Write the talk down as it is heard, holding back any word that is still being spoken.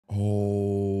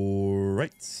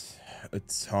Alright,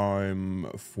 it's time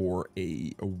for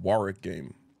a Warwick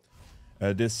game.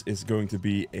 This is going to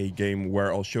be a game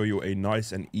where I'll show you a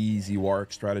nice and easy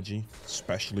Warwick strategy.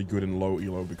 Especially good in low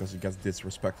elo because it gets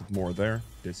disrespected more there.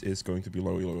 This is going to be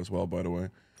low elo as well, by the way.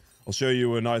 I'll show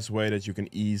you a nice way that you can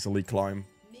easily climb.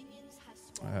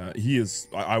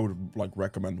 I would like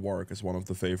recommend Warwick as one of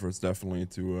the favorites, definitely,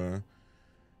 to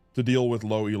deal with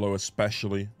low elo,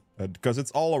 especially. Because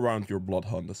it's all around your blood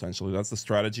hunt, essentially. That's the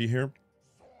strategy here.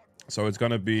 So it's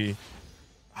gonna be,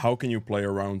 how can you play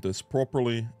around this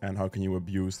properly, and how can you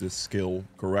abuse this skill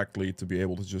correctly to be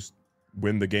able to just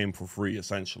win the game for free,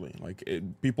 essentially. Like,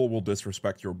 people will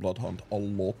disrespect your blood hunt a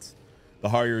lot. The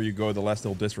higher you go, the less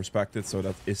they'll disrespect it, so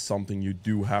that is something you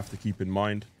do have to keep in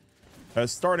mind.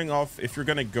 Starting off, if you're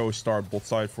gonna go start bot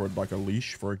side for like a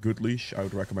leash, for a good leash, I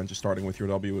would recommend just starting with your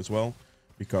W as well.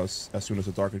 Because as soon as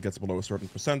the target gets below a certain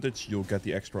percentage, you'll get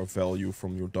the extra value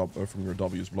from your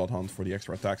W's blood hunt for the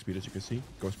extra attack speed. As you can see,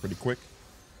 it goes pretty quick.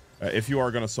 If you are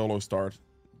gonna solo start,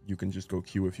 you can just go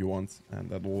Q if you want, and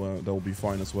that'll be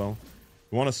fine as well.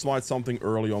 You want to smite something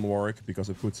early on Warwick because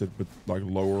it puts it like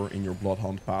lower in your blood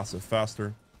hunt passive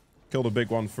faster. Kill the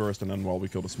big one first, and then while we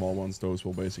kill the small ones, those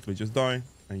will basically just die,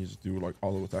 and you just do like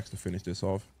auto attacks to finish this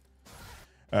off.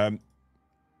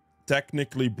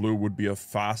 Technically, blue would be a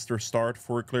faster start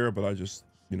for a clear, but I just,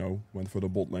 you know, went for the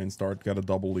bot lane start, get a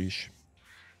double leash.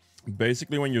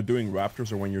 Basically, when you're doing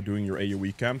raptors or when you're doing your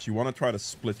AoE camps, you want to try to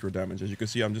split your damage. As you can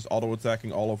see, I'm just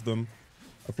auto-attacking all of them,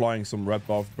 applying some red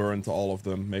buff burn to all of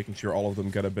them, making sure all of them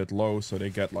get a bit low, so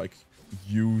they get, like,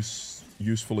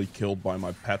 usefully killed by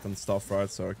my pet and stuff, right?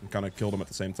 So I can kind of kill them at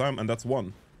the same time, and that's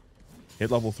one.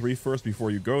 Hit level 3 first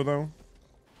before you go, though.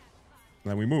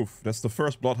 Then we move. That's the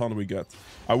first blood hunt we get.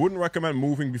 I wouldn't recommend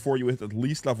moving before you hit at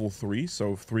least level 3,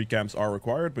 so 3 camps are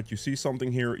required, but you see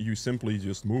something here, you simply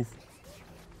just move.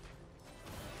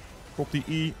 Pop the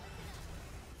E.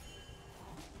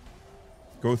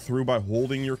 Go through by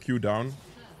holding your Q down.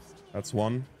 That's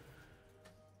one.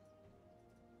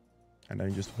 And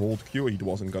then just hold Q. He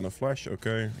wasn't gonna flash.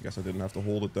 Okay, I guess I didn't have to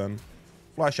hold it then.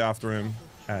 Flash after him,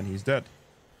 and he's dead.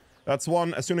 That's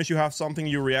one. As soon as you have something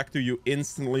you react to, you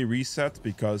instantly reset,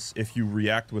 because if you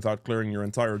react without clearing your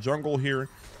entire jungle here,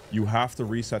 you have to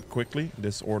reset quickly.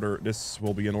 This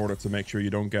will be in order to make sure you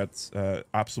don't get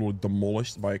absolutely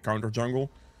demolished by a counter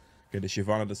jungle. Okay, the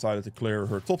Shyvana decided to clear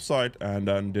her top side and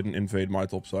then didn't invade my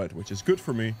top side, which is good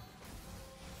for me.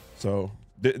 So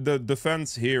the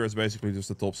defense here is basically just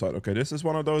the top side. Okay, this is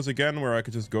one of those again where I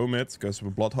could just go mid because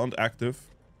with Blood Hunt active.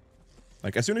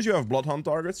 Like, as soon as you have Blood Hunt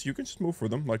targets, you can just move for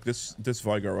them. Like this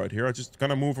Veigar right here. I just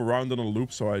kind of move around in a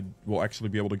loop so I will actually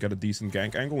be able to get a decent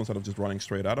gank angle instead of just running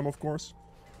straight at him, of course.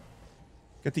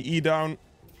 Get the E down.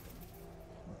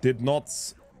 Did not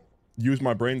use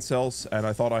my brain cells, and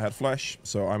I thought I had flash,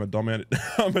 so I'm a dumbass.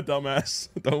 I'm a dumbass.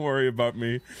 Don't worry about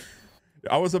me.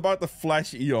 I was about to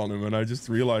flash E on him, and I just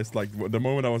realized, like, the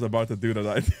moment I was about to do that,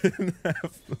 I didn't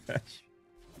have flash.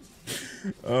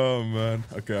 Oh man.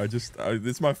 Okay, this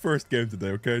is my first game today,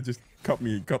 okay? Just cut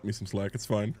me some slack, it's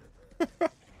fine.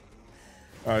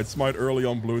 Alright, smite early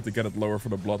on blue to get it lower for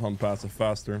the blood hunt passive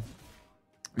faster.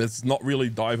 It's not really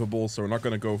diveable, so we're not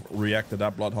gonna go react to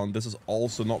that blood hunt. This is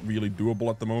also not really doable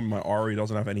at the moment. My Ahri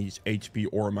doesn't have any HP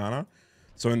or mana.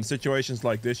 So in situations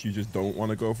like this, you just don't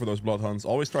want to go for those blood hunts.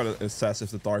 Always try to assess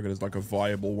if the target is like a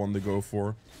viable one to go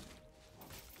for.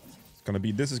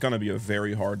 This is gonna be a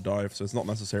very hard dive, so it's not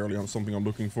necessarily something I'm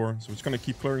looking for. So we're just gonna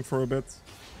keep clearing for a bit.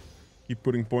 Keep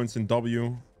putting points in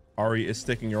W. Ahri is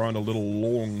sticking around a little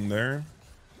long there.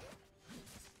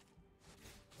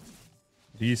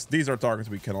 These are targets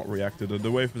we cannot react to.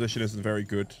 The wave position isn't very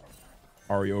good.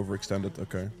 Ahri overextended.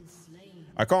 Okay.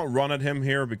 I can't run at him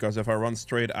here because if I run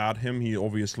straight at him, he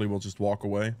obviously will just walk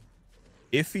away.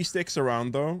 If he sticks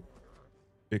around though,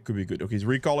 it could be good. Okay, he's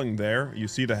recalling there. You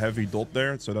see the heavy dot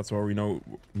there, so that's why we know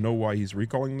why he's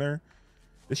recalling there.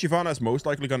 This Shyvana is most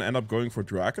likely going to end up going for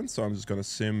Dragon, so I'm just going to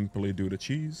simply do the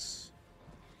cheese.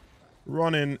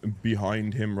 Run in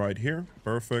behind him right here.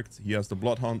 Perfect. He has the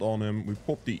Blood Hunt on him. We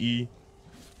pop the E.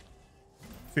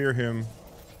 Fear him.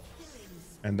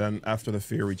 And then after the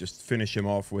fear, we just finish him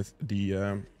off with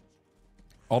the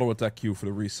auto attack Q for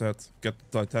the reset. Get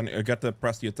the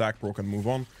press the attack proc and move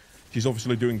on. She's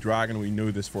obviously doing Dragon. We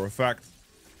knew this for a fact.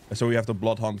 And so we have the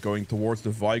Blood Hunt going towards the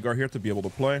Veigar here to be able to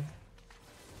play.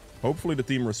 Hopefully the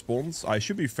team responds. I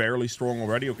should be fairly strong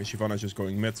already. Okay, Shyvana is just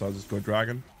going mid, so I'll just go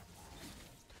Dragon.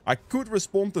 I could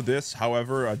respond to this.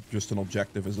 However, just an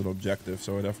objective is an objective,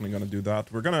 so we're definitely going to do that.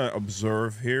 We're going to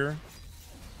observe here.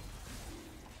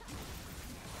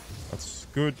 That's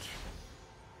good.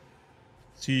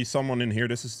 See someone in here.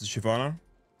 This is the Shyvana.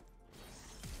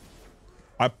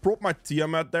 I propped my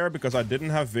Tiamat there because I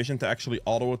didn't have vision to actually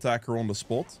auto-attack her on the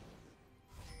spot.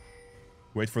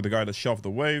 Wait for the guy to shove the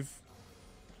wave.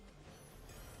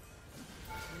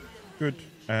 Good.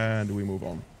 And we move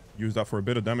on. Use that for a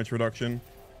bit of damage reduction.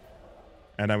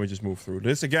 And then we just move through.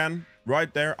 This again,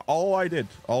 right there, all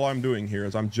I'm doing here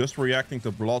is I'm just reacting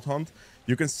to Blood Hunt.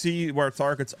 You can see where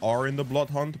targets are in the Blood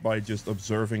Hunt by just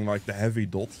observing like the heavy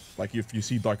dot. Like if you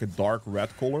see like a dark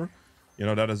red color, you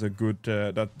know, that is a good,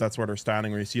 that's where they're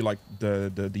standing. Or you see like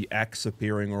the X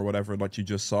appearing or whatever that you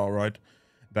just saw, right?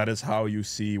 That is how you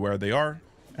see where they are.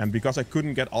 And because I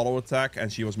couldn't get auto attack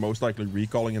and she was most likely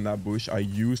recalling in that bush, I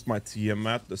used my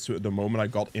Tiamat the moment I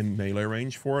got in melee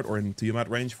range for it, or in Tiamat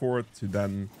range for it, to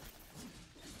then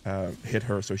hit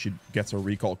her so she gets her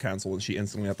recall cancelled and she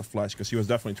instantly had the flash, because she was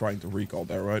definitely trying to recall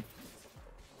there, right?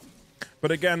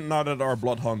 But again, now that our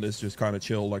Blood Hunt is just kind of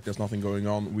chill, like there's nothing going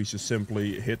on, we just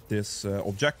simply hit this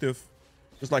objective,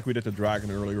 just like we did the dragon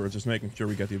earlier, just making sure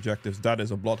we get the objectives. That is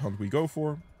a Blood Hunt we go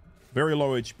for. Very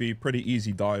low HP, pretty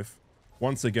easy dive.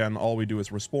 Once again, all we do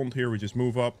is respond here. We just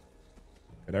move up.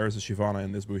 Okay, there is a Shyvana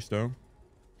in this bush, though.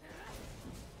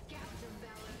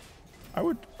 I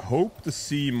would hope to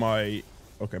see my...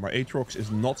 Okay, my Aatrox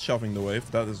is not shoving the wave.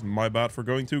 That is my bad for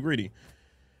going too greedy.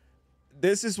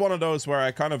 This is one of those where I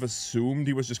kind of assumed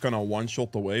he was just going to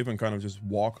one-shot the wave and kind of just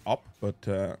walk up.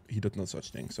 But he did no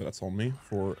such thing. So that's on me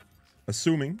for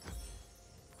assuming.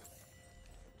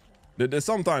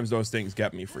 Sometimes those things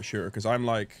get me for sure. Because I'm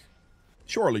like...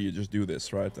 Surely you just do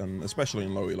this, right? And especially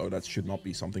in low elo, that should not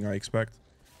be something I expect.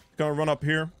 Gonna run up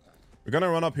here. We're gonna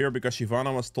run up here because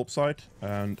Shyvana was topside,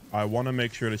 and I want to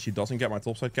make sure that she doesn't get my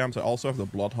topside camps. I also have the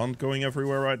Blood Hunt going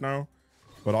everywhere right now,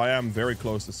 but I am very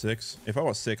close to 6. If I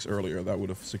was 6 earlier, that would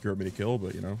have secured me the kill,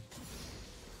 but you know.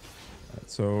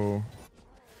 So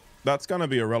that's gonna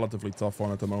be a relatively tough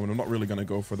one at the moment. I'm not really gonna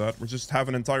go for that. We just have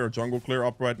an entire jungle clear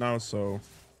up right now, so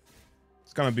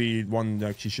it's gonna be one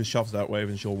that she just shoves that wave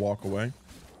and she'll walk away.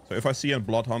 So if I see a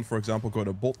Blood Hunt, for example, go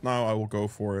to bot now, I will go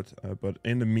for it. But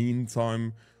in the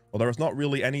meantime, well, there is not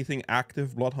really anything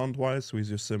active Blood Hunt-wise, so we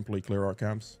just simply clear our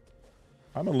camps.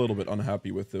 I'm a little bit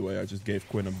unhappy with the way I just gave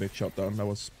Quinn a big shutdown. That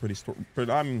was pretty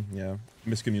yeah,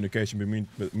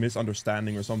 miscommunication,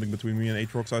 misunderstanding or something between me and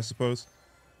Aatrox, I suppose.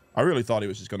 I really thought he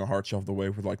was just going to hard shove the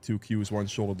wave with like 2 Qs, 1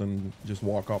 shot, and then just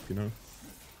walk up, you know.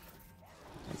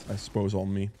 That's, I suppose,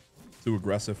 on me. Too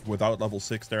aggressive. Without level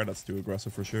 6 there, that's too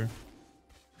aggressive for sure.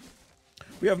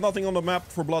 We have nothing on the map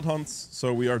for Blood Hunts,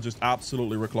 so we are just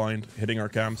absolutely reclined, hitting our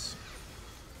camps.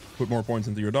 Put more points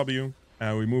into your W,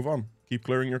 and we move on. Keep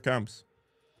clearing your camps.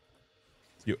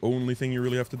 It's the only thing you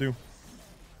really have to do.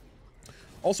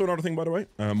 Also, another thing, by the way,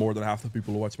 more than half the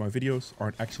people who watch my videos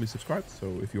aren't actually subscribed,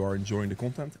 so if you are enjoying the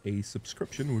content, a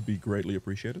subscription would be greatly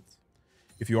appreciated.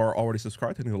 If you are already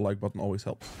subscribed, hitting the like button always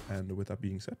helps. And with that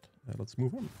being said, let's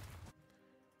move on.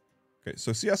 Okay,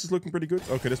 so CS is looking pretty good.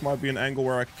 Okay, this might be an angle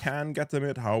where I can get them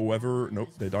hit. However, nope,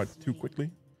 they died too quickly.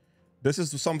 This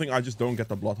is something I just don't get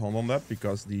the Blood Hunt on that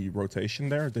because the rotation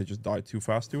there, they just died too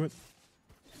fast to it.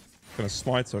 Gonna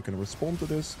smite so I can respond to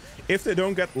this. If they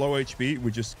don't get low HP, we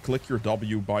just click your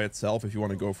W by itself if you want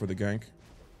to go for the gank.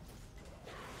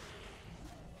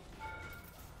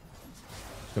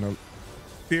 Gonna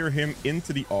fear him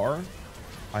into the R.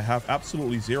 I have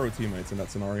absolutely 0 teammates in that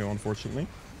scenario, unfortunately.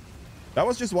 That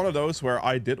was just one of those where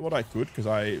I did what I could because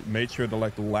I made sure to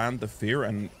like land the fear,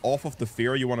 and off of the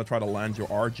fear you want to try to land your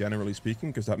R, generally speaking,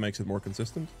 because that makes it more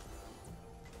consistent.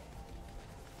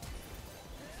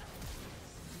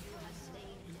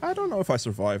 I don't know if I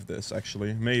survived this,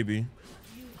 actually. Maybe.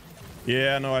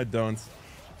 Yeah, no, I don't.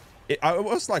 I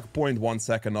was like 0.1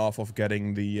 second off of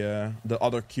getting the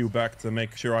other Q back to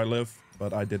make sure I live,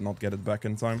 but I did not get it back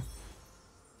in time.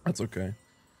 That's okay.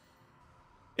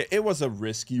 It was a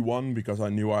risky one because I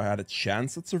knew I had a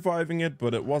chance at surviving it,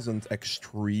 but it wasn't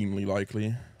extremely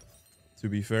likely, to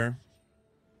be fair.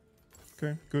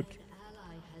 Okay, good.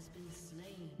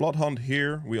 Blood Hunt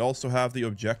here. We also have the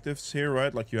objectives here,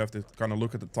 right? Like you have to kind of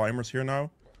look at the timers here now.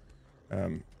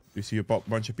 You see a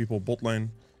bunch of people bot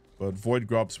lane, but Void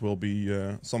Grubs will be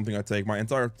something I take. My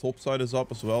entire top side is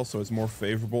up as well, so it's more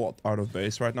favorable out of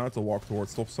base right now to walk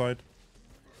towards top side.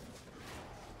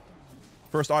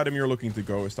 First item you're looking to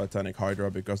go is Titanic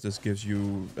Hydra, because this gives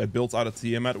you, it builds out a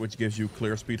Tiamat, which gives you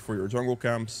clear speed for your jungle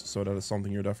camps, so that is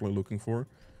something you're definitely looking for.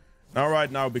 Now, right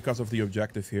now, because of the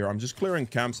objective here, I'm just clearing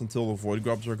camps until the Void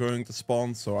Grubs are going to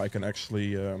spawn, so I can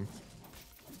actually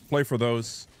play for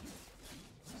those.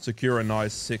 Secure a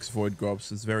nice 6 Void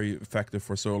Grubs. It's very effective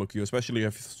for solo queue, especially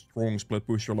if strong split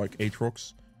pusher like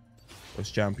Aatrox.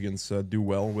 Those champions do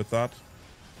well with that.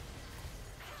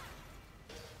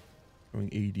 Going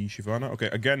AD Shyvana. Okay,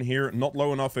 again here, not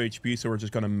low enough HP, so we're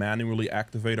just going to manually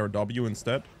activate our W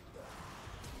instead.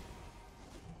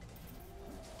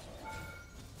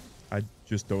 I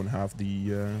just don't have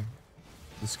the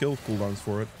skill cooldowns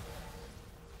for it.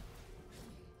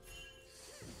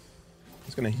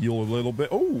 Just going to heal a little bit.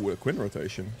 Oh, a Quinn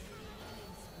rotation.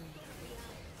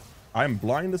 I'm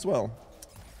blind as well.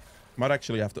 Might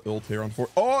actually have to ult here on 4.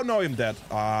 Oh, no, I'm dead.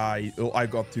 I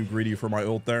got too greedy for my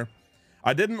ult there.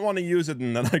 I didn't want to use it,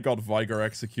 and then I got Vigar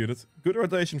executed. Good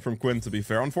rotation from Quinn, to be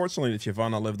fair. Unfortunately, the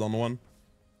Shyvana lived on one.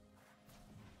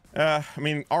 I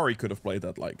mean, Ahri could have played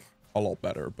that, like, a lot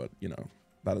better, but, you know,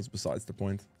 that is besides the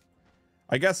point.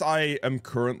 I guess I am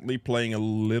currently playing a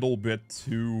little bit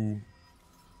too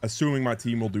assuming my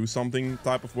team will do something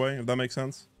type of way, if that makes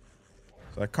sense.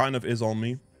 So that kind of is on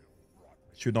me.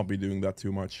 Should not be doing that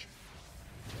too much.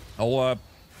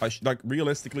 Like,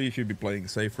 realistically, you should be playing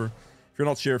safer. If you're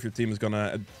not sure if your team is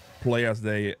gonna play as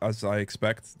I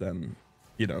expect, then,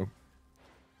 you know,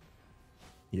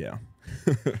 yeah.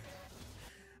 A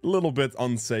little bit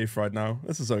unsafe right now.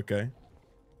 This is okay.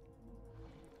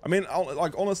 I mean,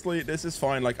 like, honestly, this is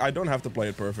fine. Like, I don't have to play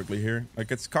it perfectly here.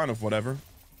 Like, it's kind of whatever.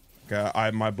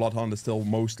 Okay, my Bloodhound is still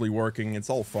mostly working. It's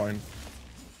all fine.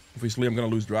 Obviously, I'm gonna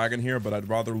lose Dragon here, but I'd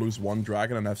rather lose one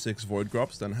Dragon and have 6 Void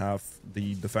Grubs than have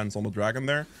the defense on the Dragon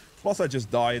there. Plus, I just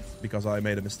died because I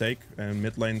made a mistake in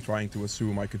mid lane trying to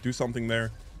assume I could do something there.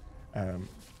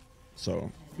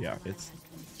 So, yeah, it's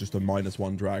just a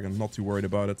 -1 Dragon. Not too worried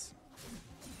about it.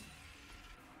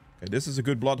 Okay, this is a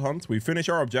good blood hunt. We finish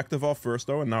our objective off first,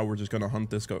 though, and now we're just going to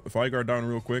hunt this Vigar down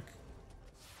real quick.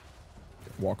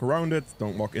 Walk around it.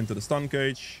 Don't walk into the stun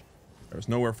cage. There's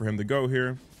nowhere for him to go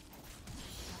here.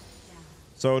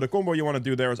 So the combo you want to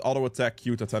do there is auto attack,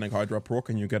 Q, Titanic Hydra proc,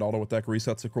 and you get auto attack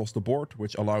resets across the board,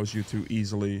 which allows you to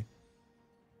easily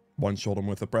one-shot him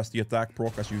with the press the attack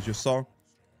proc, as you just saw.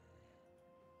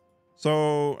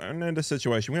 So, and in this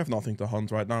situation, we have nothing to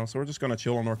hunt right now, so we're just going to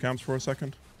chill on our camps for a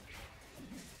second.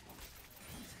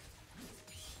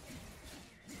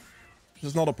 This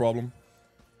is not a problem.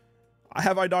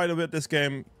 Have I died a bit this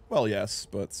game? Well, yes,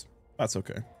 but that's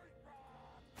okay.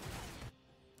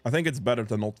 I think it's better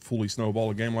to not fully snowball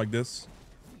a game like this.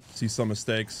 See some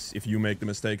mistakes. If you make the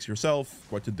mistakes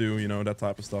yourself, what to do, you know, that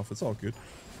type of stuff. It's all good.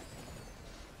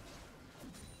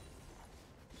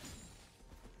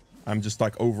 I'm just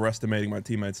like overestimating my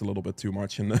teammates a little bit too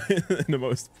much for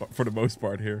the most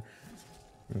part here.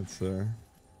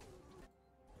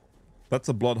 That's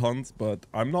a blood hunt, but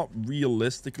I'm not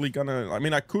realistically gonna... I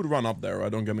mean, I could run up there,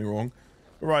 right? Don't get me wrong.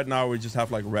 But right now, we just have,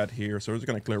 like, red here, so we're just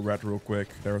gonna clear red real quick.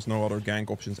 There's no other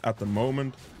gank options at the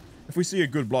moment. If we see a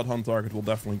good blood hunt target, we'll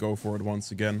definitely go for it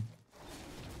once again.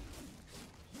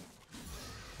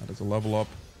 That is a level up.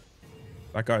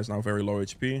 That guy is now very low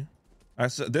HP.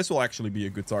 This will actually be a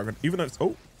good target, even if it's...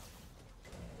 Oh!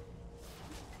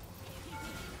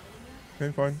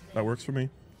 Okay, fine. That works for me.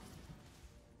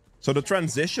 So the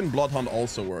transition Bloodhunt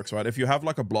also works, right? If you have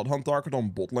like a Bloodhunt target on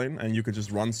bot lane and you could just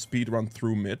speed run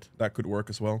through mid, that could work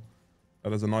as well.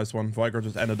 That is a nice one. Vigar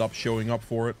just ended up showing up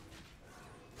for it.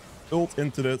 Ult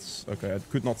into this. Okay, I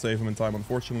could not save him in time,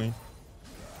 unfortunately.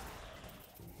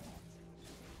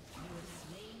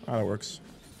 Ah, that works.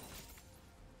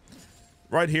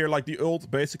 Right here, like the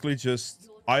ult basically just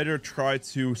either try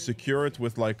to secure it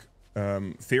with like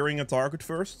fearing a target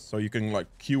first. So you can like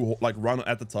Q, like run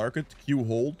at the target, Q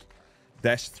hold,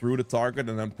 dash through the target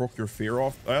and then proc your fear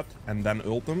off that and then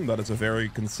ult them. That is a very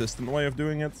consistent way of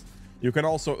doing it. You can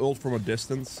also ult from a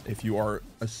distance if you are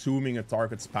assuming a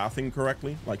target's pathing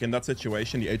correctly. Like in that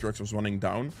situation, the Aatrox was running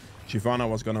down. Shyvana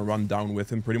was going to run down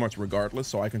with him pretty much regardless,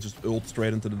 so I can just ult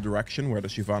straight into the direction where the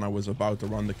Shyvana was about to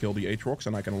run to kill the Aatrox,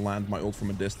 and I can land my ult from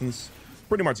a distance.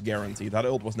 Pretty much guaranteed. That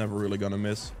ult was never really going to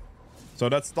miss. So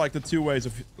that's like the two ways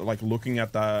of like looking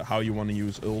at how you want to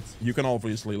use ult. You can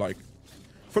obviously like,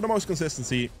 for the most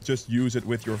consistency, just use it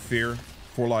with your fear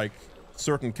for like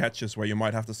certain catches where you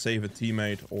might have to save a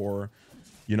teammate or,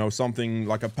 you know, something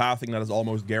like a pathing that is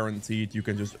almost guaranteed. You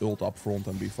can just ult up front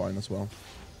and be fine as well.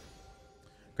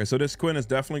 Okay, so this Quinn is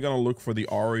definitely going to look for the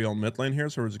Ahri on mid lane here,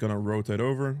 so we're just going to rotate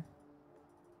over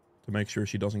to make sure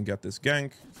she doesn't get this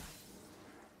gank.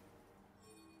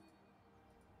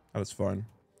 That is fine.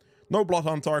 No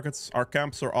Bloodhound targets. Our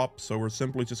camps are up, so we're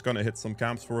simply just going to hit some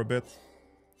camps for a bit.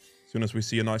 As soon as we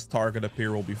see a nice target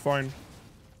appear, we'll be fine.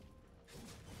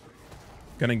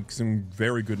 Getting some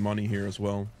very good money here as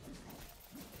well.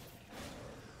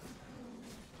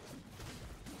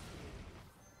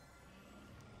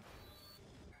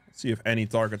 Let's see if any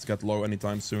targets get low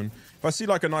anytime soon. If I see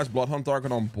like a nice Bloodhound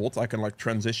target on bot, I can like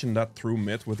transition that through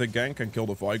mid with a gank and kill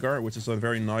the Vigar, which is a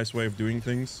very nice way of doing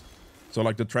things. So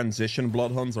like the transition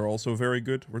Bloodhounds are also very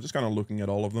good. We're just kind of looking at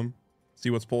all of them. See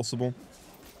what's possible.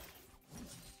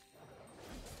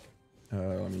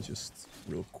 Let me just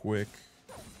real quick.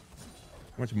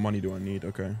 How much money do I need?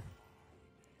 Okay.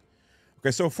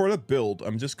 Okay, so for the build,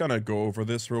 I'm just gonna go over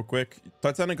this real quick.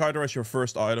 Titanic Hydra as your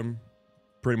first item.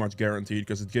 Pretty much guaranteed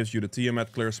because it gives you the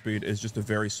Tiamat clear speed. It's just a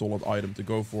very solid item to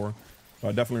go for. So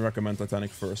I definitely recommend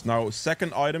Titanic first. Now,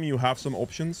 second item, you have some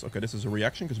options. Okay, this is a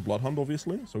reaction because Bloodhound,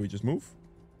 obviously. So we just move.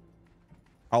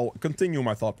 I'll continue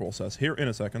my thought process here in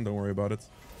a second. Don't worry about it.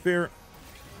 Fear.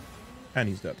 And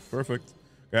he's dead. Perfect.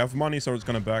 Okay, I have money, so it's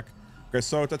gonna back. Okay,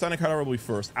 so Titanic Hydra will be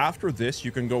first. After this,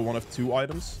 you can go one of two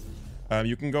items.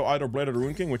 You can go either Blade of the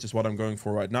Rune King, which is what I'm going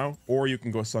for right now, or you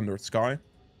can go Sundered Sky.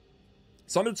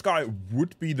 Sundered Sky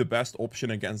would be the best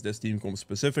option against this team comp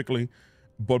specifically,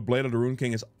 but Blade of the Rune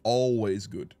King is always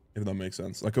good, if that makes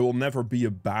sense. Like, it will never be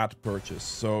a bad purchase.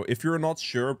 So if you're not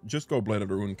sure, just go Blade of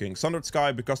the Rune King. Sundered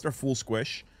Sky, because they're full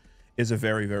squish, is a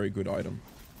very, very good item.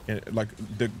 Like,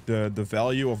 the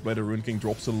value of Blade of the Rune King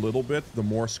drops a little bit the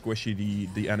more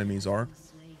squishy the enemies are.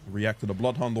 React to the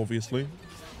Bloodhound, obviously.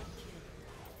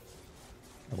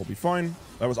 That'll be fine.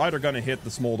 That was either gonna hit the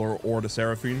Smolder or the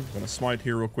Seraphine. Gonna smite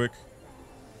here real quick.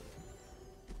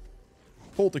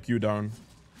 Hold the Q down.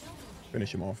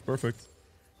 Finish him off. Perfect.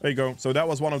 There you go. So that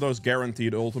was one of those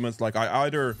guaranteed ultimates. Like, I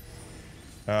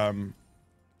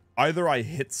either I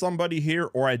hit somebody here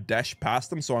or I dash past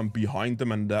them, so I'm behind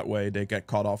them, and that way they get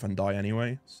cut off and die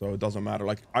anyway. So it doesn't matter.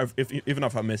 Like, even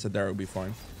if I miss it there, it'll be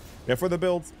fine. Yeah, for the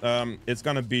build, it's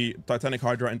gonna be Titanic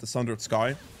Hydra into Sundered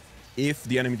Sky. If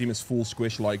the enemy team is full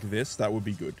squish like this, that would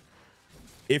be good.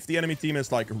 If the enemy team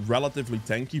is like relatively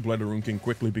tanky, Blade of the Rune King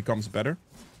quickly becomes better.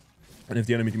 And if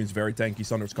the enemy team is very tanky,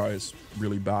 Sundered Sky is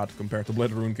really bad compared to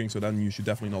Blade of the Rune King, so then you should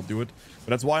definitely not do it.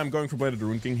 But that's why I'm going for Blade of the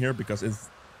Rune King here, because it's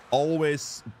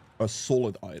always a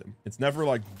solid item. It's never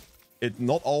like... It's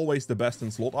not always the best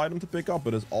in slot item to pick up,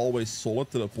 but it's always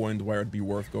solid to the point where it'd be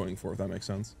worth going for, if that makes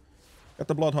sense. Got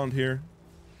the Bloodhound here.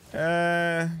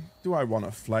 Do I want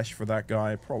to flash for that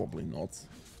guy? Probably not.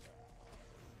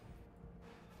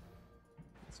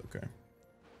 It's okay.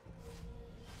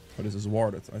 Oh, this is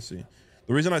warded. I see.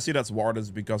 The reason I see that's warded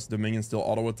is because the minions still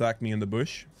auto-attack me in the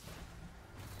bush.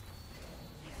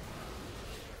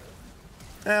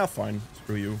 Fine.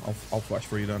 Screw you. I'll flash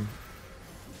for you then.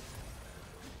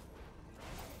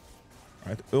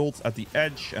 Alright, ult at the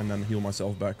edge and then heal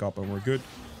myself back up and we're good.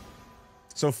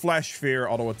 So Flash, Fear,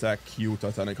 Auto Attack, Q,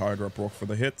 Titanic Hydra proc for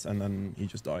the hit, and then he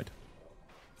just died.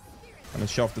 And then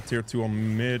shoved the tier 2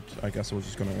 on mid. I guess I was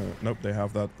just gonna... Nope, they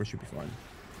have that. We should be fine.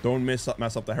 Don't mess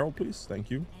up the Herald, please.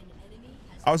 Thank you.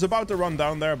 I was about to run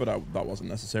down there, but that wasn't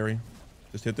necessary.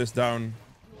 Just hit this down,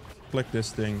 click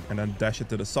this thing, and then dash it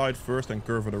to the side first and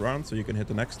curve it around so you can hit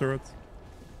the next turret.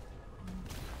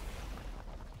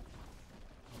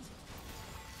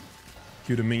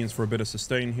 Q the minions for a bit of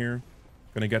sustain here.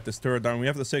 Gonna get this turret down. We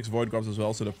have the 6 Void Grubs as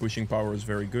well, so the pushing power is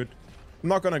very good. I'm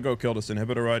not gonna go kill this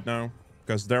inhibitor right now,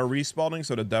 because they're respawning,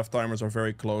 so the death timers are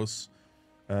very close.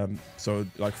 So,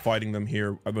 like, fighting them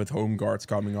here with home guards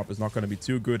coming up is not gonna be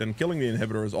too good. And killing the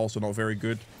inhibitor is also not very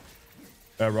good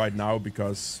right now,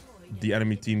 because the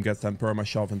enemy team gets 10 perma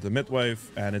shove into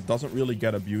mid-wave, and it doesn't really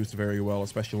get abused very well,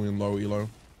 especially in low elo.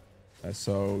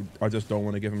 So, I just don't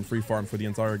want to give him free farm for the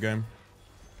entire game.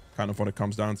 Kind of what it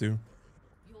comes down to.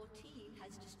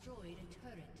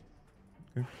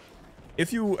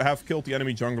 If you have killed the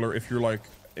enemy jungler, if you're like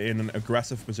in an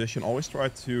aggressive position, always try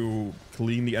to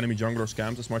clean the enemy jungler's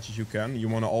camps as much as you can. You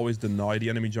want to always deny the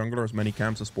enemy jungler as many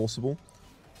camps as possible.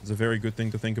 It's a very good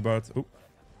thing to think about. Ooh.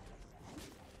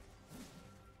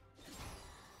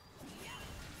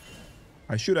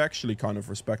 I should actually kind of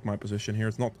respect my position here.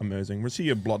 It's not amazing. We see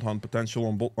a Bloodhound potential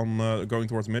on going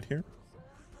towards mid here.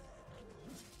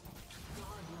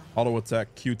 Auto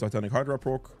attack, Q Titanic Hydra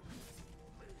proc.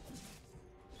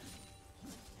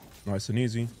 Nice and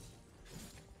easy.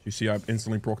 You see I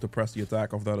instantly proc to press the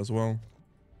attack of that as well.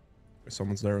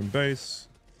 Someone's there in base.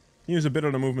 Use a bit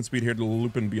of the movement speed here to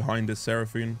loop in behind this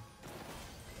Seraphine.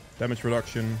 Damage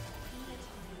reduction.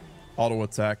 Auto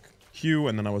attack. Q,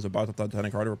 and then I was about to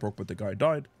Titanic Hydra proc, but the guy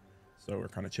died. So we're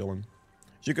kind of chilling.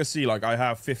 As you can see, like, I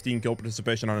have 15 kill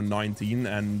participation on a 19,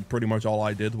 and pretty much all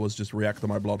I did was just react to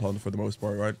my Bloodhound for the most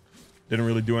part, right? Didn't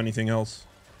really do anything else.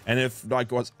 And if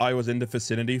like I was in the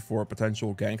vicinity for a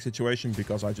potential gank situation,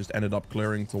 because I just ended up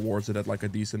clearing towards it at like a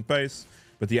decent pace,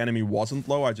 but the enemy wasn't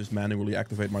low, I just manually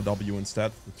activate my W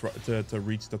instead to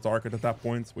reach the target at that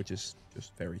point, which is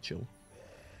just very chill.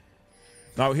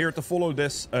 Now here to follow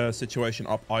this situation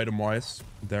up item-wise,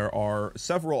 there are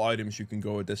several items you can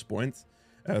go at this point.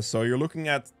 So you're looking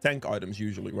at tank items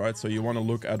usually, right? So you want to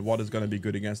look at what is going to be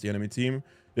good against the enemy team.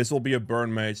 This will be a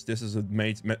burn mage. This is a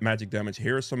magic damage.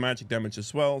 Here's some magic damage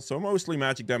as well. So mostly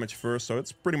magic damage first. So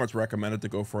it's pretty much recommended to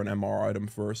go for an MR item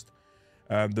first.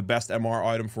 The best MR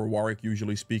item for Warwick,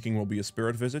 usually speaking, will be a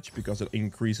Spirit Visage because it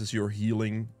increases your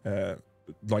healing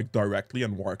like directly.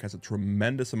 And Warwick has a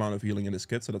tremendous amount of healing in his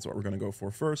kit. So that's what we're going to go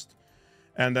for first.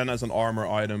 And then as an armor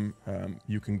item,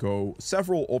 you can go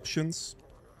several options.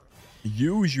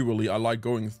 Usually I like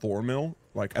going Thornmill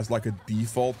like as like a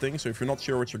default thing. So if you're not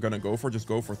sure what you're gonna go for, just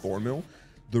go for Thornmill.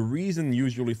 The reason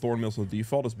usually Thornmill's the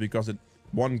default is because it,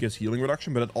 one, gives healing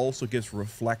reduction, but it also gives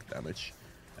reflect damage.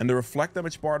 And the reflect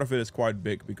damage part of it is quite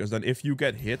big, because then if you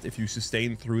get hit, if you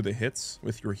sustain through the hits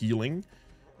with your healing,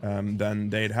 then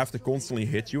they'd have to constantly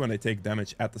hit you and they take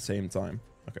damage at the same time.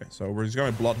 Okay, so we're just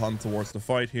gonna blood hunt towards the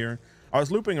fight here. I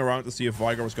was looping around to see if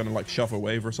Vigar was gonna like shove a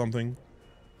wave or something.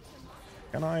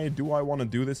 Do I want to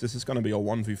do this? This is going to be a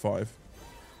 1v5.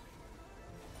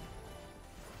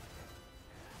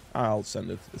 I'll send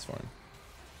it. It's fine.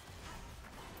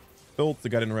 Ult to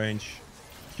get in range.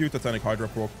 Q Titanic Hydra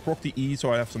proc. Proc the E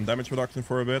so I have some damage reduction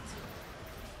for a bit.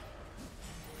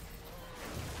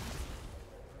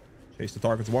 Chase the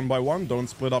targets one by one. Don't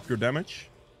split up your damage.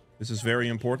 This is very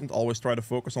important. Always try to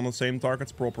focus on the same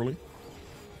targets properly.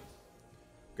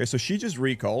 Okay, so she just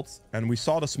recalled, and we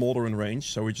saw the Smolder in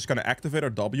range, so we're just going to activate our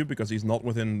W because he's not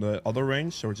within the other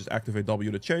range, so we just activate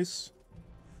W to chase.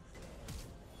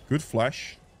 Good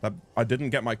flash. I didn't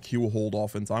get my Q hold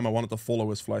off in time. I wanted to follow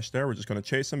his flash there. We're just going to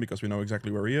chase him because we know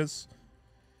exactly where he is.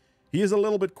 He is a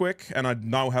little bit quick, and I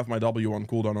now have my W on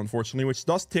cooldown, unfortunately, which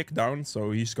does tick down,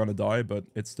 so he's going to die, but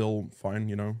it's still fine,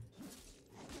 you know.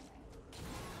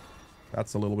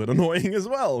 That's a little bit annoying as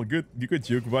well. Good, you could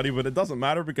juke, buddy, but it doesn't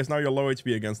matter because now you're low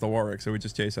HP against the Warwick, so we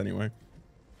just chase anyway.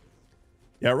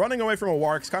 Yeah, running away from a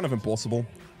Warwick's kind of impossible.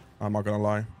 I'm not gonna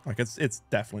lie. Like, it's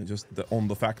definitely just on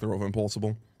the factor of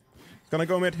impossible. Gonna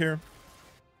go mid here.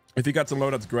 If he gets him low,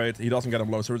 that's great. He doesn't get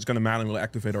him low, so we're just gonna manually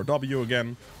activate our W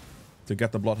again to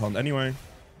get the Blood Hunt anyway.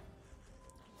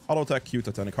 Auto attack Q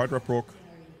Titanic Hydra proc.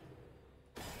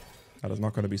 That is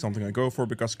not going to be something I go for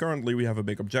because currently we have a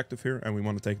big objective here and we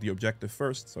want to take the objective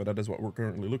first. So that is what we're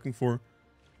currently looking for.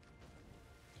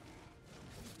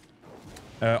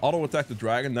 Auto attack the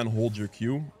dragon, then hold your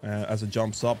Q. As it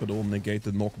jumps up, it will negate the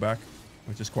knockback,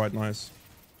 which is quite nice.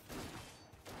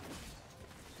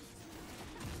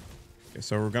 Okay,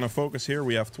 so we're going to focus here.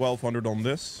 We have 1200 on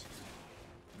this.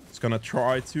 It's going to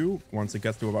try to, once it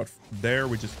gets to about there,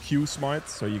 we just Q smite.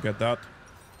 So you get that.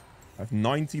 I have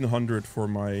 1900 for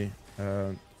my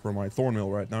Thornmill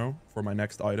right now, for my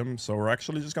next item. So we're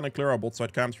actually just going to clear our bot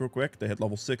side camps real quick. They hit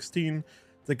level 16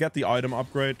 to get the item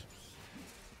upgrade.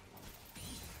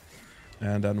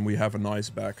 And then we have a nice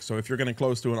back. So if you're getting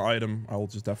close to an item, I will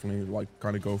just definitely like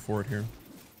kind of go for it here.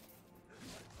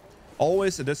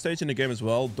 Always at this stage in the game as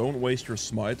well, don't waste your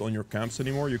smite on your camps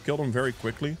anymore. You kill them very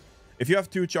quickly. If you have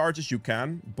 2 charges, you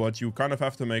can, but you kind of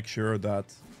have to make sure that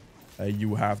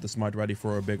you have the smite ready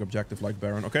for a big objective like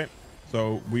Baron. Okay,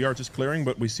 so we are just clearing,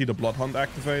 but we see the Blood Hunt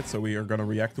activate, so we are going to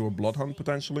react to a Blood Hunt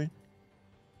potentially.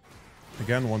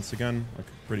 Again, once again, like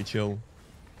pretty chill.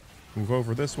 Move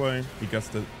over this way. He gets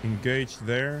to engage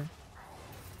there.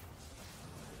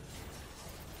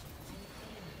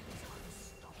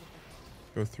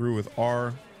 Go through with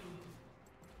R.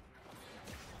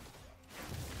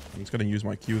 I'm just going to use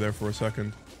my Q there for a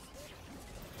second.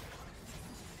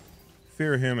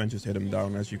 Fear him and just hit him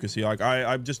down. As you can see, like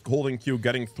I'm just holding Q,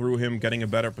 getting through him, getting a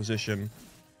better position,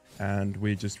 and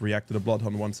we just react to the Blood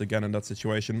Hunt once again in that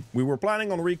situation. We were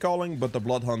planning on recalling, but the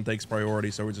Blood Hunt takes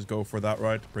priority, so we just go for that,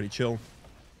 right? Pretty chill.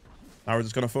 Now we're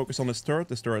just going to focus on this turret.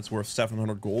 This turret's worth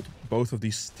 700 gold. Both of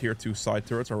these tier 2 side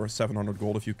turrets are worth 700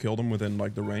 gold if you kill them within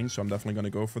like the range, so I'm definitely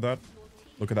going to go for that.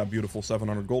 Look at that beautiful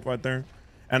 700 gold right there.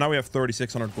 And now we have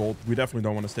 3,600 gold. We definitely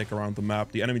don't want to stick around the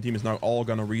map. The enemy team is now all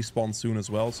going to respawn soon as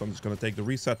well. So I'm just going to take the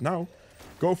reset now.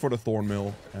 Go for the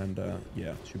Thornmill. And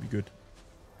yeah, should be good.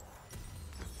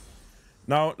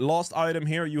 Now, last item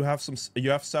here. You have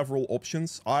several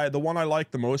options. The one I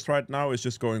like the most right now is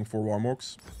just going for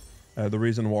Warmogs. The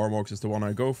reason Warmogs is the one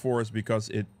I go for is because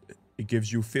it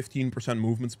gives you 15%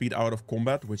 movement speed out of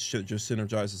combat, which just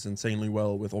synergizes insanely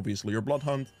well with obviously your Blood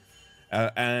Hunt.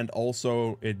 And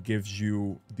also it gives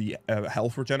you the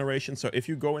health regeneration. So if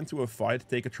you go into a fight,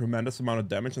 take a tremendous amount of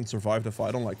damage and survive the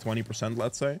fight on like 20%,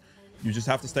 let's say, you just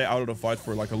have to stay out of the fight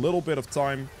for like a little bit of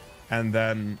time, and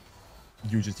then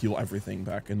you just heal everything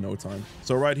back in no time.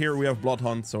 So right here we have Blood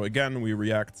Hunt. So again, we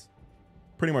react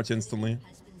pretty much instantly.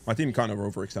 My team kind of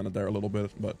overextended there a little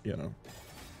bit, but you know,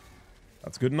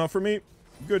 that's good enough for me.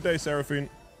 Good day, Seraphine.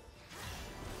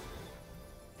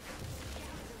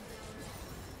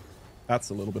 That's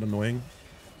a little bit annoying.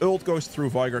 Ult goes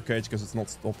through Viger Cage because it's not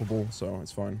stoppable, so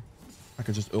it's fine. I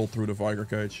can just ult through the Viger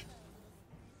Cage.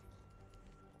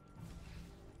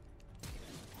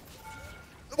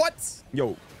 What?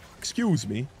 Yo, excuse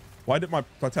me. Why did my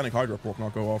Titanic Hydra proc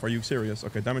not go off? Are you serious?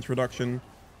 Okay, damage reduction.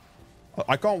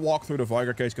 I can't walk through the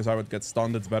Viger Cage because I would get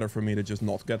stunned. It's better for me to just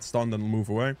not get stunned and move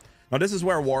away. Now, this is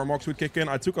where Warmox would kick in.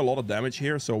 I took a lot of damage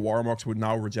here, so Warmox would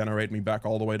now regenerate me back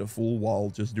all the way to full while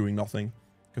just doing nothing.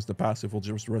 Because the passive will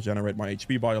just regenerate my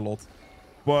HP by a lot.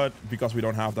 But because we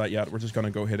don't have that yet, we're just going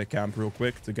to go hit a camp real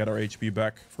quick to get our HP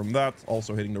back from that.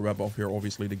 Also hitting the red buff here,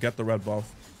 obviously, to get the red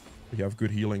buff. We have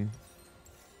good healing.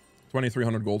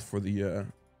 2,300 gold for the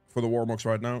Warmox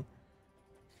right now.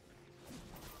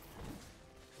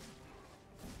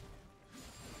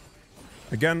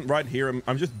 Again, right here,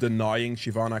 I'm just denying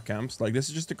Shyvana camps. Like, this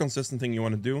is just a consistent thing you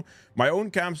want to do. My own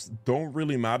camps don't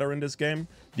really matter in this game.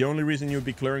 The only reason you'd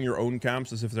be clearing your own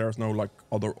camps is if there's no, like,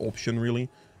 other option, really.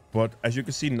 But as you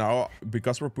can see now,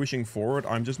 because we're pushing forward,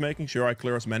 I'm just making sure I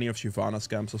clear as many of Shyvana's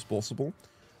camps as possible.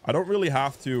 I don't really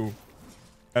have to,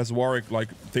 as Warwick,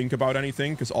 like, think about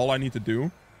anything, because all I need to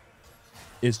do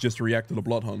is just react to the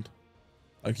Blood Hunt.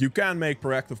 Like, you can make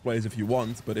proactive plays if you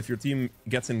want, but if your team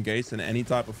gets engaged in any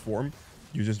type of form,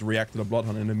 you just react to the Blood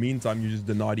Hunt. In the meantime, you just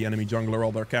deny the enemy jungler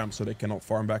all their camps, so they cannot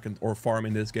farm back or farm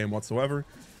in this game whatsoever,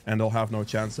 and they'll have no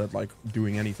chance at, like,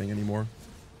 doing anything anymore.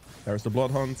 There's the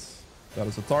Blood Hunt. That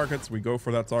is a target. We go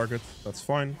for that target. That's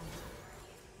fine.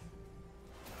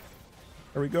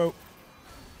 There we go.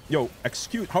 Yo,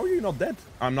 excuse... How are you not dead?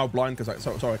 I'm now blind because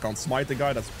I can't smite the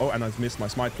guy. That's... Oh, and I've missed my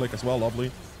smite click as well. Lovely.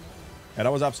 Yeah,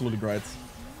 that was absolutely great.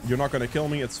 You're not going to kill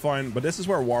me. It's fine. But this is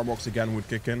where Warmox again would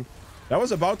kick in. That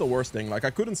was about the worst thing. Like, I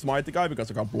couldn't smite the guy because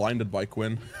I got blinded by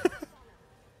Quinn.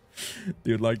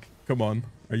 Dude, like, come on.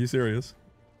 Are you serious?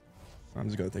 I'm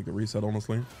just going to take the reset,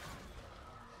 honestly.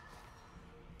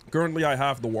 Currently, I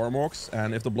have the Warmox,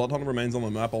 and if the Blood Hunt remains on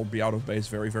the map, I'll be out of base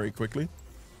very, very quickly.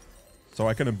 So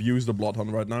I can abuse the Blood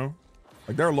Hunt right now.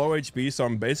 Like, they're low HP, so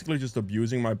I'm basically just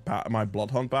abusing my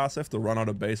Blood Hunt passive to run out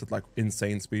of base at, like,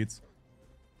 insane speeds.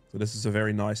 So this is a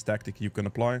very nice tactic you can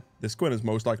apply. This Quinn is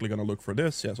most likely going to look for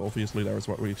this. Yes, obviously, that is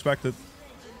what we expected.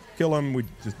 Kill him. We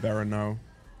just Baron now.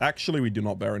 Actually, we do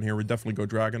not Baron here. We definitely go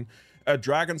Dragon. A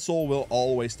Dragon Soul will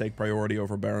always take priority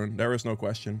over Baron. There is no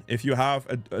question. If you have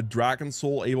a Dragon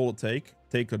Soul able to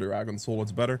take the Dragon Soul.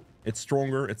 It's better. It's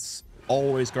stronger. It's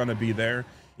always going to be there.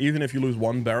 Even if you lose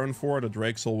one Baron for it, a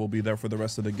Drake Soul will be there for the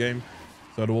rest of the game.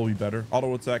 So it will be better.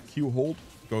 Auto attack, Q hold,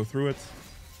 go through it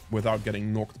without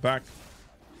getting knocked back.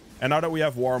 And now that we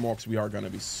have Warmox, we are going to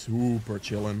be super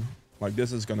chilling. Like,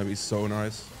 this is going to be so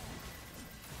nice.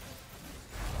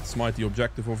 Smite the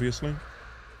objective, obviously.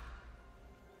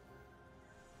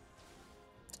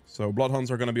 So Blood Hunts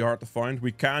are going to be hard to find.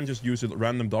 We can just use a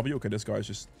random W. Okay, this guy's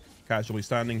just casually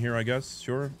standing here, I guess.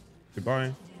 Sure. Goodbye.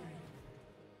 I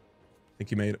think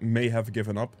he may have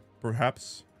given up,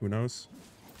 perhaps. Who knows?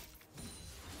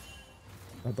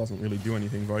 That doesn't really do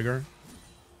anything, Viger.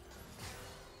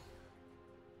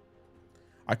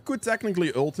 I could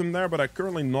technically ult him there, but I'm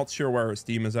currently not sure where his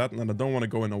team is at, and I don't want to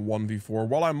go in a 1v4.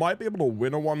 While I might be able to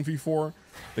win a 1v4,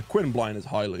 the Quinn blind is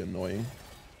highly annoying.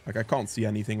 Like, I can't see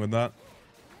anything with that.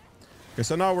 Okay,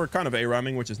 so now we're kind of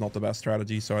A-ramming, which is not the best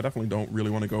strategy, so I definitely don't really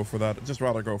want to go for that. I'd just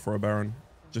rather go for a Baron.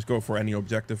 Just go for any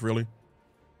objective, really.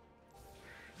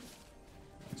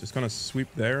 Just gonna sweep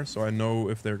there, so I know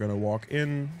if they're gonna walk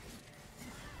in.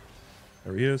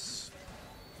 There he is.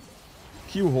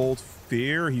 Q hold,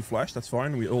 fear, he flashed, that's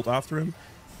fine. We ult after him.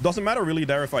 Doesn't matter really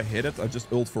there if I hit it, I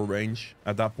just ult for range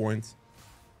at that point.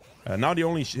 Now the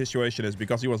only situation is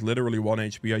because he was literally 1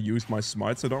 HP, I used my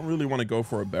smite, so I don't really want to go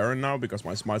for a Baron now because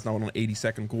my smite's now on an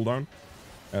 80-second cooldown.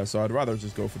 So I'd rather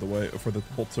just go for the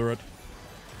bot turret.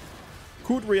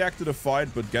 Could react to the fight,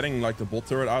 but getting like the bot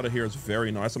turret out of here is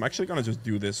very nice. I'm actually gonna just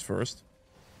do this first,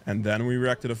 and then we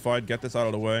react to the fight, get this out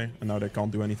of the way, and now they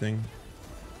can't do anything.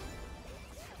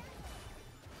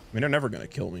 I mean, they're never gonna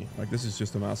kill me. Like, this is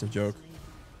just a massive joke.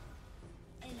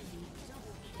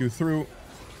 Q through.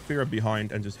 Fear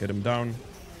behind and just hit him down.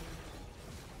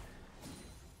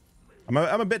 I'm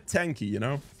a bit tanky, you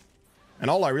know? And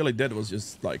all I really did was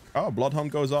just like, oh, Blood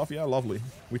Hunt goes off. Yeah, lovely.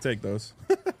 We take those.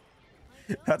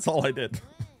 That's all I did.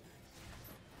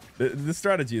 The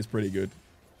strategy is pretty good.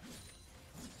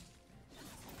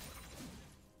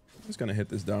 I'm just gonna hit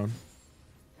this down.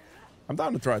 I'm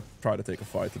down to try to take a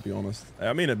fight, to be honest.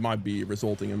 I mean, it might be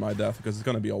resulting in my death because it's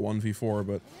gonna be a 1v4,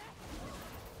 but...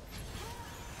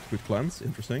 Good cleanse,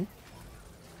 interesting.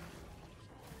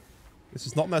 This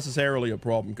is not necessarily a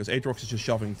problem because Aatrox is just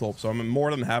shoving top, so I'm more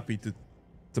than happy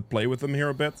to play with them here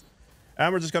a bit.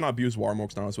 And we're just going to abuse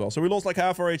Warmocks now as well. So we lost like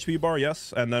half our HP bar,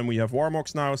 yes. And then we have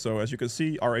Warmocks now. So as you can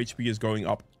see, our HP is going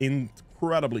up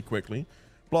incredibly quickly.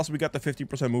 Plus we get the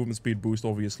 50% movement speed boost,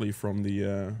 obviously, from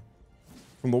the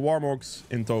Warmocks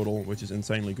in total, which is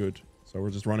insanely good. So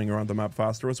we're just running around the map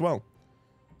faster as well.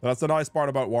 So that's the nice part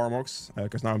about Warmocks,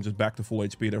 because now I'm just back to full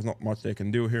HP. There's not much they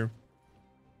can do here.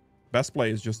 Best play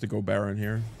is just to go Baron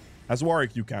here. As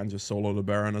Warwick, you can just solo the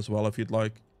Baron as well if you'd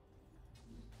like.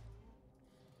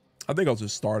 I think I'll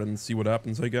just start and see what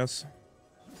happens, I guess.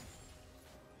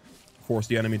 Force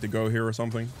the enemy to go here or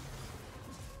something.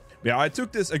 Yeah, I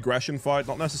took this aggression fight,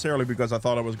 not necessarily because I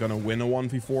thought I was going to win a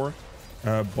 1v4.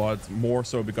 But more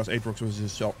so because Aatrox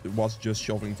was just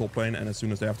shoving top lane, and as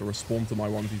soon as they have to respond to my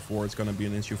 1v4, it's going to be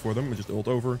an issue for them. We just ult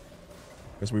over.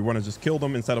 Because we want to just kill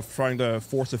them instead of trying to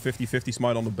force a 50-50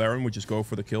 smite on the Baron. We just go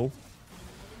for the kill.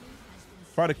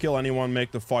 Try to kill anyone,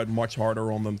 make the fight much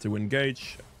harder on them to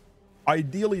engage.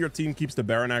 Ideally, your team keeps the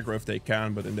Baron aggro if they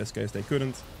can, but in this case, they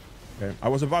couldn't. Okay. I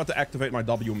was about to activate my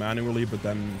W manually, but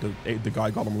then the guy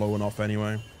got him low enough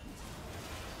anyway.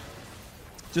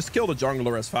 Just kill the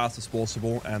jungler as fast as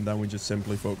possible, and then we just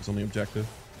simply focus on the objective.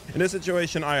 In this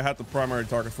situation, I had the primary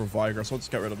target for Viger, so I'll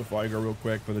just get rid of the Viger real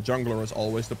quick. But the jungler is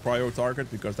always the prio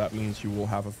target, because that means you will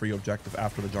have a free objective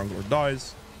after the jungler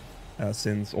dies.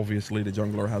 Since, obviously, the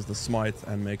jungler has the smite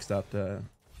and makes that,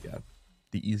 yeah,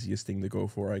 the easiest thing to go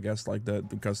for, I guess.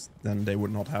 Because then they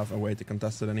would not have a way to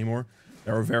contest it anymore.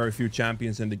 There are very few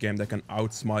champions in the game that can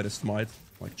outsmite a smite.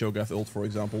 Like Cho'Gath ult, for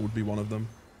example, would be one of them.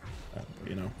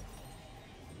 You know.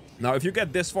 Now, if you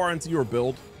get this far into your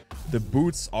build, the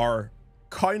boots are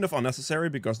kind of unnecessary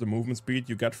because the movement speed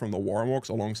you get from the Warmocks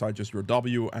alongside just your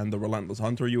W and the Relentless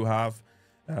Hunter you have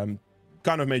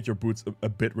kind of made your boots a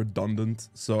bit redundant.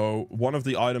 So one of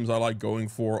the items I like going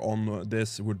for on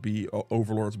this would be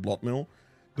Overlord's Bloodmill.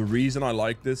 The reason I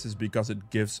like this is because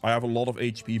it gives... I have a lot of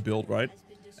HP build, right?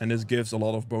 And this gives a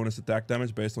lot of bonus attack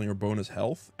damage based on your bonus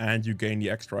health. And you gain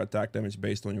the extra attack damage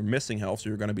based on your missing health. So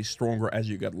you're going to be stronger as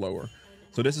you get lower.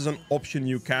 So this is an option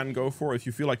you can go for if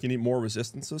you feel like you need more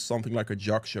resistances. Something like a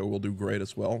Jaksho will do great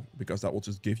as well, because that will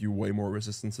just give you way more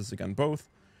resistances against both.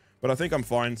 But I think I'm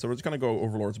fine, so we're just going to go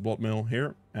Overlord's Bloodmill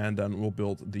here, and then we'll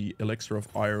build the Elixir of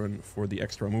Iron for the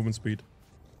extra movement speed.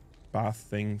 Path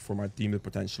thing for my team to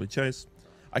potentially chase.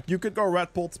 You could go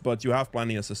Red Pot, but you have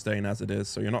plenty of sustain as it is,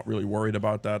 so you're not really worried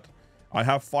about that. I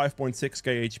have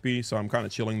 5.6k HP, so I'm kind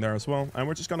of chilling there as well, and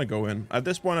we're just going to go in. At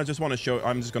this point, I just want to show...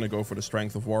 I'm just going to go for the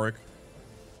strength of Warwick.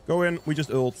 Go in, we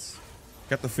just ult,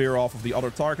 get the fear off of the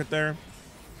other target there.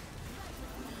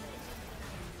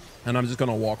 And I'm just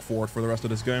gonna walk forward for the rest of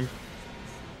this game.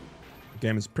 The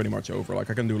game is pretty much over.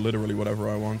 Like, I can do literally whatever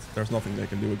I want. There's nothing they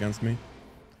can do against me.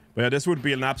 But yeah, this would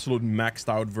be an absolute maxed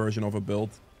out version of a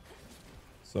build.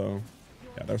 So,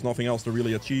 yeah, there's nothing else to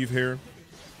really achieve here.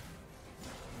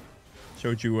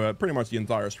 Showed you pretty much the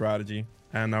entire strategy.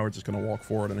 And now we're just gonna walk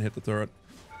forward and hit the turret.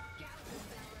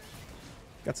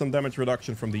 Get some damage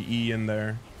reduction from the E in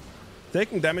there.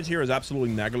 Taking damage here is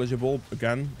absolutely negligible,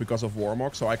 again, because of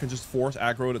Warmocks. So I can just force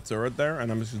aggro the turret there,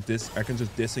 and I can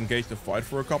just disengage the fight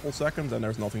for a couple seconds, and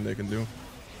there's nothing they can do.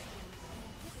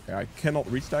 Okay, I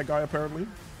cannot reach that guy, apparently.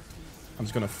 I'm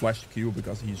just going to flash Q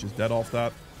because he's just dead off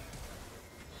that.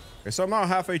 Okay, so I'm now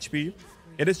half HP.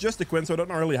 It is just a Quinn, so I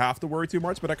don't really have to worry too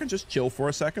much, but I can just chill for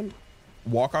a second.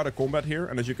 Walk out of combat here,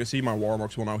 and as you can see, my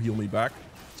Warmocks will now heal me back.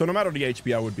 So no matter the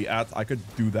HP I would be at, I could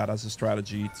do that as a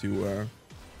strategy to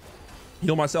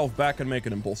heal myself back and make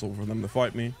it impossible for them to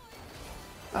fight me.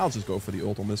 I'll just go for the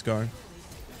ult on this guy.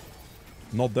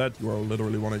 Not dead, you are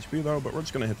literally 1 HP though, but we're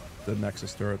just going to hit the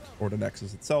Nexus turret, or the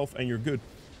Nexus itself, and you're good.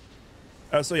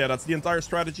 So yeah, that's the entire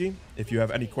strategy. If you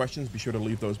have any questions, be sure to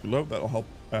leave those below. That'll help.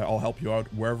 I'll help you out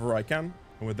wherever I can.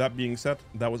 And with that being said,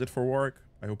 that was it for Warwick.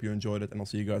 I hope you enjoyed it, and I'll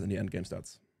see you guys in the endgame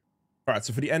stats. Alright,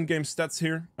 so for the endgame stats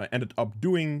here, I ended up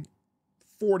doing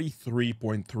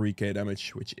 43.3k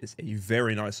damage, which is a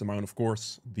very nice amount, of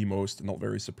course. The most not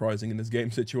very surprising in this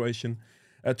game situation.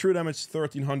 True damage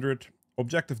 1300,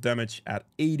 objective damage at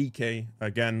 80k.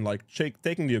 Again, like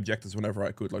taking the objectives whenever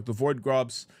I could, like the Void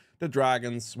Grubs, the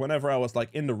Dragons. Whenever I was like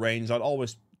in the range, I'd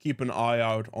always keep an eye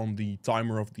out on the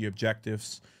timer of the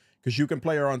objectives. Because you can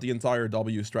play around the entire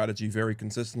W strategy very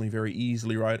consistently, very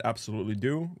easily, right? Absolutely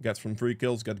do. Get from free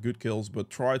kills, get good kills, but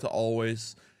try to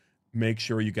always make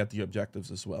sure you get the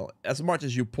objectives as well. As much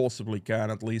as you possibly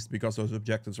can, at least, because those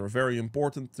objectives are very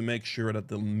important to make sure that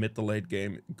the mid to late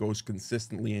game goes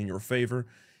consistently in your favor.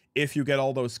 If you get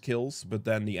all those kills, but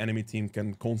then the enemy team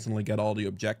can constantly get all the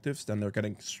objectives, then they're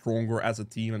getting stronger as a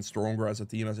team and stronger as a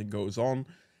team as it goes on.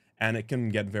 And it can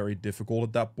get very difficult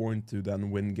at that point to then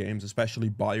win games, especially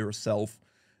by yourself.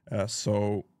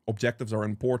 So objectives are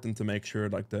important to make sure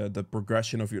like the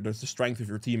progression of the strength of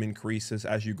your team increases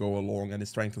as you go along, and the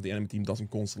strength of the enemy team doesn't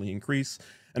constantly increase.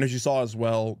 And as you saw as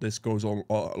well, this goes on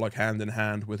like hand in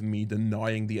hand with me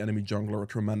denying the enemy jungler a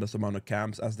tremendous amount of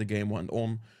camps as the game went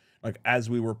on. Like as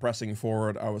we were pressing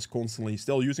forward, I was constantly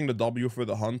still using the W for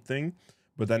the hunt thing,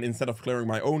 but then instead of clearing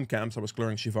my own camps, I was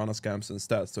clearing Shyvana's camps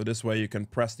instead. So this way you can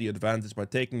press the advantage by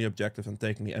taking the objectives and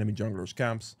taking the enemy jungler's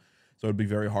camps. So it'd be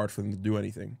very hard for them to do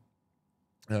anything.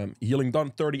 Healing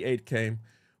done, 38k.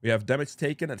 We have damage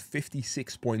taken at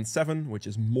 56.7, which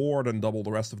is more than double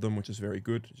the rest of them, which is very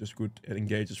good. Just good. It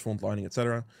engages frontlining,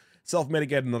 etc.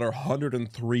 Self-mitigate another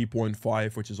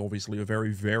 103.5, which is obviously a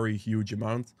very, very huge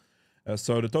amount.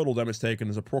 So the total damage taken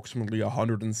is approximately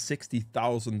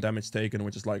 160,000 damage taken,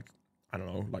 which is like, I don't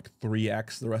know, like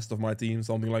 3x the rest of my team,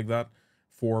 something like that.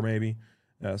 4 maybe.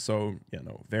 So, yeah,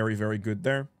 no, very, very good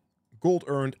there. Gold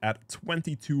earned at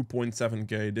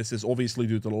 22.7k. This is obviously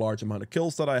due to the large amount of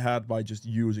kills that I had by just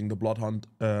using the Bloodhunt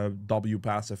W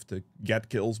passive to get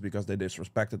kills because they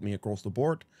disrespected me across the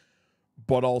board.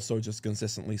 But also just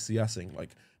consistently CSing,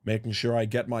 like making sure I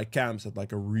get my camps at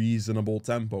like a reasonable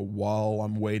tempo while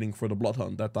I'm waiting for the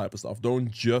Bloodhunt, that type of stuff. Don't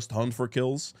just hunt for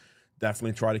kills.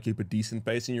 Definitely try to keep a decent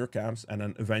pace in your camps, and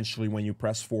then eventually when you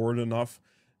press forward enough,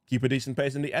 keep a decent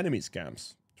pace in the enemy's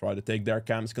camps. Try to take their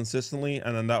camps consistently,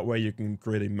 and then that way you can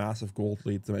create a massive gold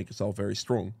lead to make yourself very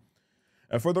strong.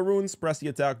 For the runes, press the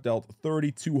attack dealt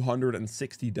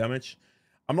 3,260 damage.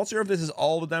 I'm not sure if this is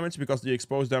all the damage, because the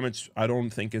exposed damage I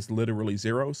don't think is literally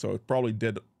 0, so it probably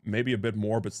did maybe a bit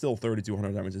more, but still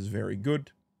 3,200 damage is very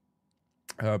good.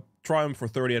 Triumph for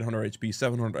 3,800 HP,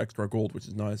 700 extra gold, which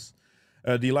is nice.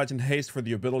 The Legend Haste for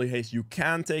the ability haste, you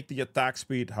can take the attack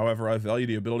speed. However, I value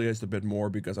the ability haste a bit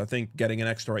more because I think getting an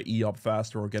extra E up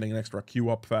faster or getting an extra Q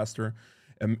up faster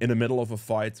in the middle of a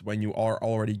fight when you are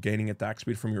already gaining attack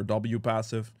speed from your W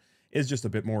passive is just a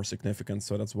bit more significant.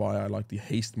 So that's why I like the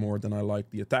haste more than I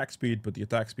like the attack speed, but the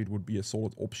attack speed would be a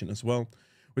solid option as well.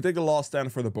 We take the last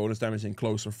stand for the bonus damage in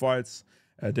closer fights.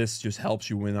 This just helps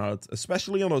you win out,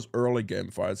 especially on those early game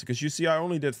fights, because you see I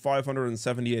only did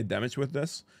 578 damage with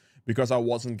this, because I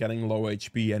wasn't getting low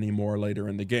HP anymore later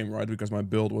in the game, right? Because my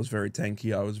build was very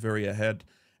tanky, I was very ahead,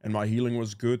 and my healing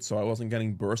was good, so I wasn't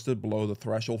getting bursted below the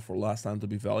threshold for last stand to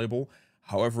be valuable.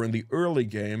 However, in the early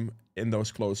game, in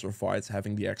those closer fights,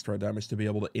 having the extra damage to be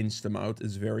able to inch them out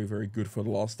is very, very good for the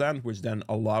last stand, which then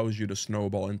allows you to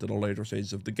snowball into the later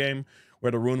stages of the game,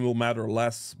 where the rune will matter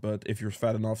less, but if you're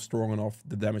fat enough, strong enough,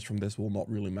 the damage from this will not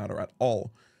really matter at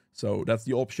all. So that's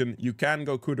the option. You can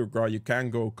go coup de grace, you can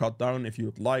go cut down if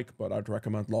you'd like, but I'd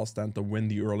recommend last stand to win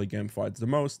the early game fights the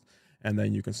most, and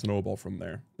then you can snowball from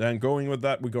there. Then going with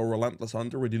that, we go Relentless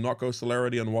Hunter. We do not go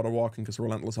Celerity on Water Walking because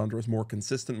Relentless Hunter is more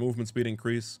consistent movement speed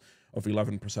increase of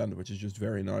 11%, which is just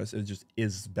very nice. It just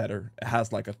is better. It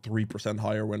has like a 3%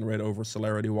 higher win rate over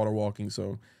Celerity Water Walking,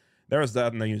 so there's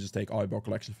that, and then you just take Eyeball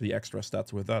Collection for the extra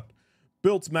stats with that.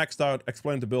 Build's maxed out,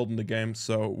 explained the build in the game.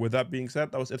 So with that being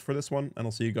said, that was it for this one, and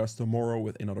I'll see you guys tomorrow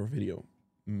with another video.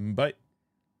 Bye.